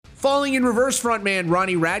Falling in Reverse frontman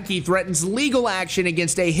Ronnie Radke threatens legal action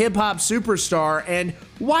against a hip-hop superstar, and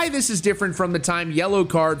why this is different from the time Yellow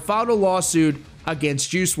Card filed a lawsuit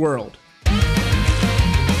against Juice WRLD.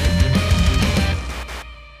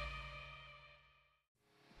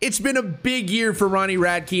 It's been a big year for Ronnie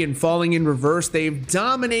Radke and Falling in Reverse. They've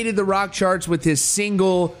dominated the rock charts with his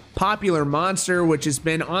single Popular Monster, which has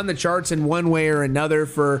been on the charts in one way or another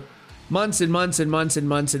for months and months and months and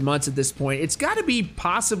months and months at this point. It's got to be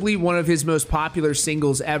possibly one of his most popular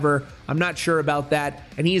singles ever. I'm not sure about that.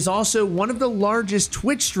 And he is also one of the largest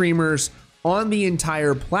Twitch streamers on the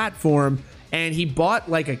entire platform. And he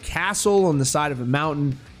bought like a castle on the side of a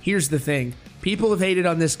mountain. Here's the thing. People have hated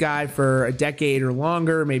on this guy for a decade or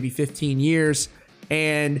longer, maybe 15 years.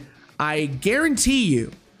 And I guarantee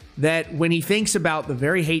you that when he thinks about the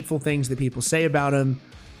very hateful things that people say about him,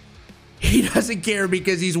 he doesn't care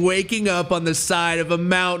because he's waking up on the side of a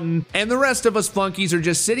mountain and the rest of us flunkies are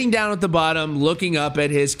just sitting down at the bottom looking up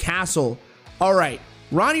at his castle. All right,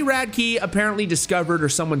 Ronnie Radke apparently discovered, or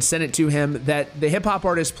someone sent it to him, that the hip-hop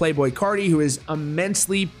artist Playboi Carti, who is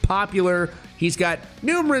immensely popular, he's got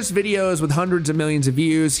numerous videos with hundreds of millions of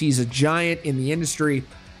views. He's a giant in the industry,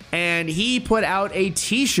 and he put out a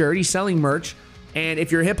t-shirt. He's selling merch, and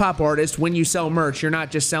if you're a hip-hop artist, when you sell merch, you're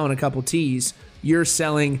not just selling a couple tees, you're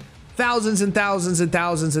selling thousands and thousands and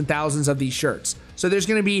thousands and thousands of these shirts. So there's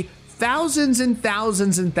going to be thousands and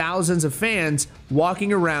thousands and thousands of fans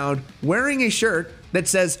walking around wearing a shirt that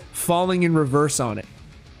says Falling in Reverse on it.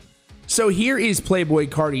 So here is Playboi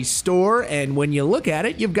Carti's store, and when you look at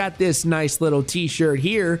it, you've got this nice little t-shirt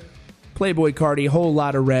here. Playboi Carti, whole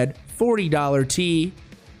lot of red, $40 tee,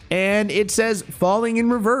 and it says Falling in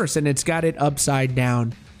Reverse, and it's got it upside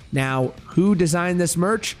down. Now, who designed this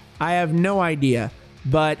merch? I have no idea.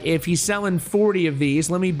 But if he's selling 40 of these,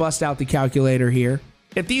 let me bust out the calculator here.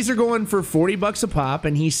 If these are going for 40 bucks a pop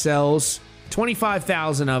and he sells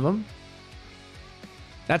 25,000 of them,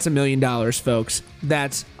 that's $1 million, folks.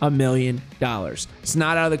 That's $1 million. It's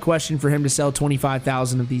not out of the question for him to sell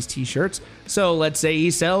 25,000 of these t-shirts. So let's say he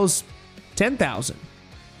sells 10,000.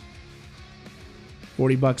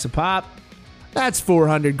 40 bucks a pop. That's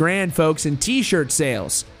 400 grand, folks, in t-shirt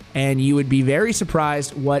sales. And you would be very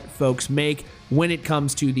surprised what folks make when it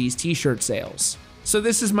comes to these t-shirt sales. So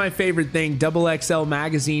this is my favorite thing. XXL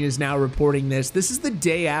Magazine is now reporting this. This is the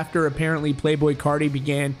day after apparently Playboi Carti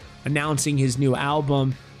began announcing his new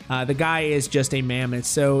album. The guy is just a mammoth.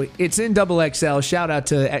 So it's in XXL. Shout out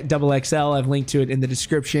to XXL. I've linked to it in the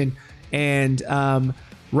description. And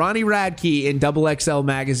Ronnie Radke in XXL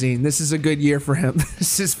Magazine. This is a good year for him.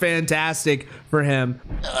 This is fantastic for him.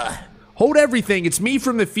 Hold everything, it's me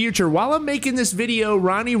from the future. While I'm making this video,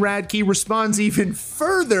 Ronnie Radke responds even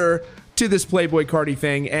further to this Playboi Carti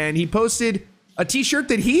thing, and he posted a t-shirt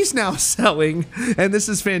that he's now selling, and this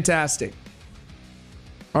is fantastic.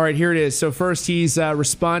 All right, here it is. So first, he's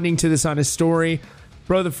responding to this on his story.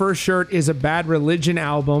 Bro, the first shirt is a Bad Religion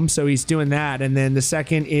album, so he's doing that, and then the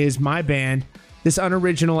second is my band. This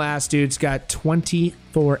unoriginal ass dude's got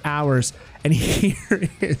 24 hours. And here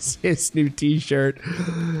is his new t-shirt.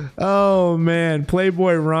 Oh, man.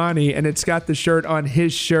 Playboi Ronnie. And it's got the shirt on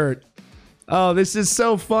his shirt. Oh, this is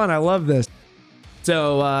so fun. I love this.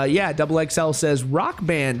 So, yeah, XXL says, rock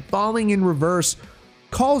band Falling in Reverse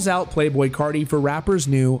calls out Playboi Carti for rapper's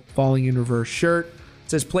new Falling in Reverse shirt. It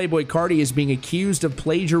says Playboi Carti is being accused of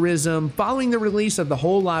plagiarism following the release of the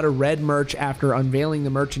Whole Lotta Red merch after unveiling the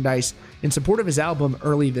merchandise in support of his album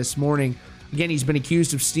early this morning. Again, he's been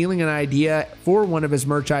accused of stealing an idea for one of his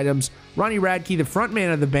merch items. Ronnie Radke, the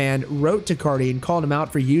frontman of the band, wrote to Carti and called him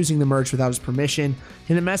out for using the merch without his permission.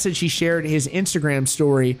 In a message he shared his Instagram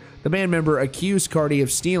story, the band member accused Carti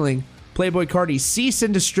of stealing. Playboi Carti, cease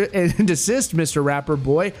and desist, Mr. Rapper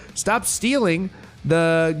Boy. Stop stealing.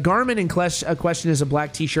 The garment in question is a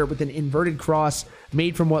black t-shirt with an inverted cross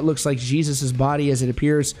made from what looks like Jesus' body as it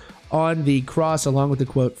appears on the cross, along with the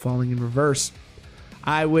quote, Falling in Reverse.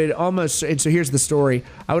 I would almost, and so here's the story.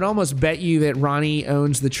 I would almost bet you that Ronnie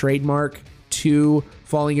owns the trademark to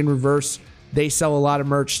Falling in Reverse. They sell a lot of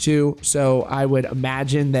merch too, so I would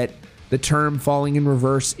imagine that the term Falling in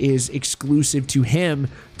Reverse is exclusive to him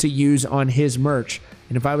to use on his merch.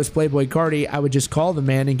 And if I was Playboi Carti, I would just call the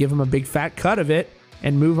man and give him a big fat cut of it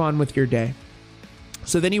and move on with your day.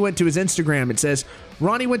 So then he went to his Instagram. It says,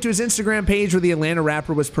 Ronnie went to his Instagram page where the Atlanta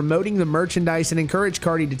rapper was promoting the merchandise and encouraged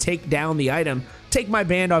Carti to take down the item. Take my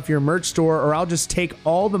band off your merch store or I'll just take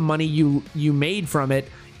all the money you made from it.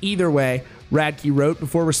 Either way, Radke wrote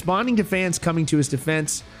before responding to fans coming to his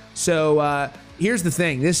defense. So here's the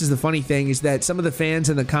thing. This is the funny thing, is that some of the fans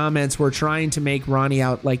in the comments were trying to make Ronnie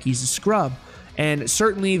out like he's a scrub. And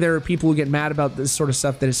certainly there are people who get mad about this sort of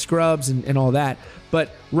stuff that is scrubs and all that. But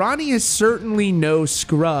Ronnie is certainly no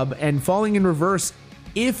scrub, and Falling in Reverse,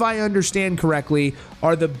 if I understand correctly,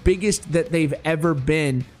 are the biggest that they've ever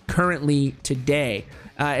been currently today.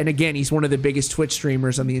 And again, he's one of the biggest Twitch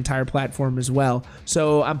streamers on the entire platform as well.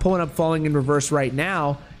 So I'm pulling up Falling in Reverse right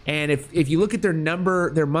now, and if you look at their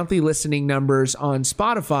monthly listening numbers on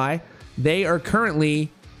Spotify, they are currently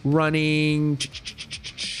running...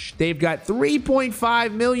 They've got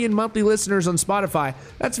 3.5 million monthly listeners on Spotify.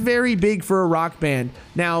 That's very big for a rock band.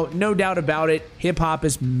 Now, no doubt about it, hip-hop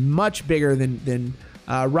is much bigger than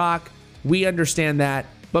rock. We understand that.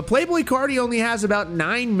 But Playboi Carti only has about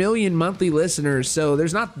 9 million monthly listeners, so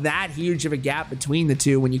there's not that huge of a gap between the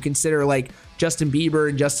two when you consider like Justin Bieber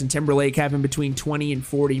and Justin Timberlake having between 20 and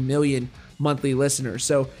 40 million monthly listeners.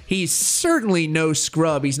 So he's certainly no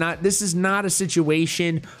scrub. This is not a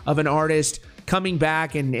situation of an artist coming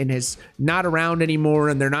back and is not around anymore,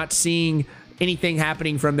 and they're not seeing anything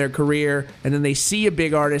happening from their career, and then they see a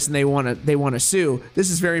big artist and they want to sue.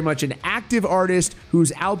 This is very much an active artist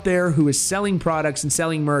who's out there, who is selling products and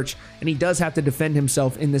selling merch, and he does have to defend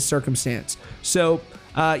himself in this circumstance. So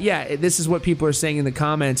yeah, this is what people are saying in the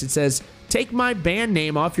comments. It says, take my band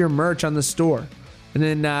name off your merch on the store. And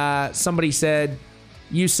then somebody said,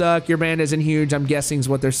 you suck, your band isn't huge, I'm guessing is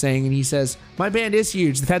what they're saying. And he says, my band is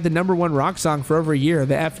huge. They've had the #1 rock song for over a year,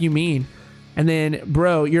 The F You Mean. And then,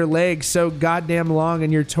 bro, your leg's so goddamn long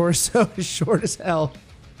and your torso is short as hell.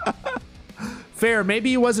 Fair, maybe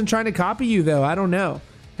he wasn't trying to copy you though, I don't know.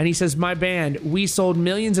 And he says, my band, we sold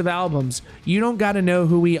millions of albums. You don't gotta know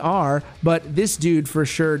who we are, but this dude for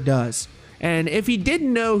sure does. And if he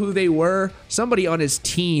didn't know who they were, somebody on his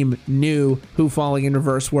team knew who Falling in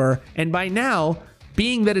Reverse were. And by now,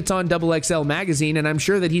 being that it's on XXL magazine, and I'm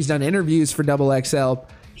sure that he's done interviews for XXL,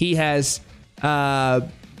 he has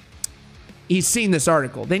he's seen this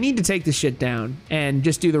article. They need to take this shit down and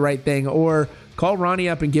just do the right thing, or call Ronnie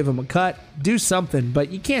up and give him a cut. Do something,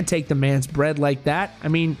 but you can't take the man's bread like that. I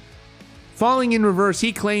mean, Falling in Reverse,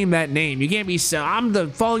 he claimed that name. You can't be I'm the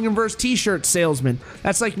Falling in Reverse t-shirt salesman.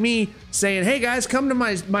 That's like me saying, hey guys, come to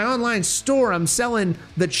my online store. I'm selling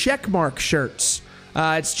the checkmark shirts.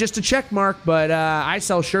 It's just a check mark, but I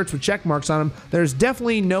sell shirts with check marks on them. There's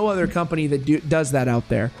definitely no other company that does that out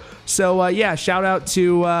there. So, yeah, shout out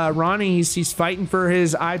to Ronnie. He's fighting for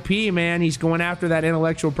his IP, man. He's going after that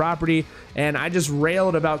intellectual property, and I just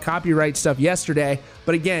railed about copyright stuff yesterday.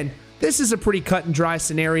 But again, this is a pretty cut and dry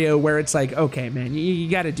scenario where it's like, okay, man, you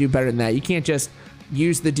got to do better than that. You can't just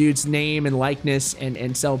use the dude's name and likeness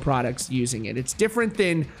and sell products using it. It's different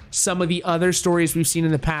than some of the other stories we've seen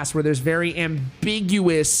in the past where there's very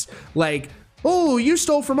ambiguous, like, oh, you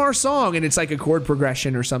stole from our song, and it's like a chord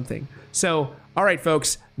progression or something. So, all right,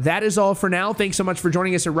 folks, that is all for now. Thanks so much for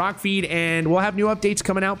joining us at Rockfeed, and we'll have new updates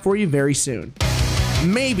coming out for you very soon.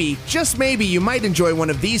 Maybe, just maybe, you might enjoy one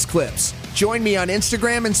of these clips. Join me on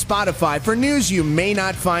Instagram and Spotify for news you may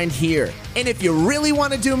not find here. And if you really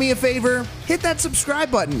want to do me a favor, hit that subscribe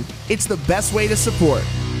button. It's the best way to support.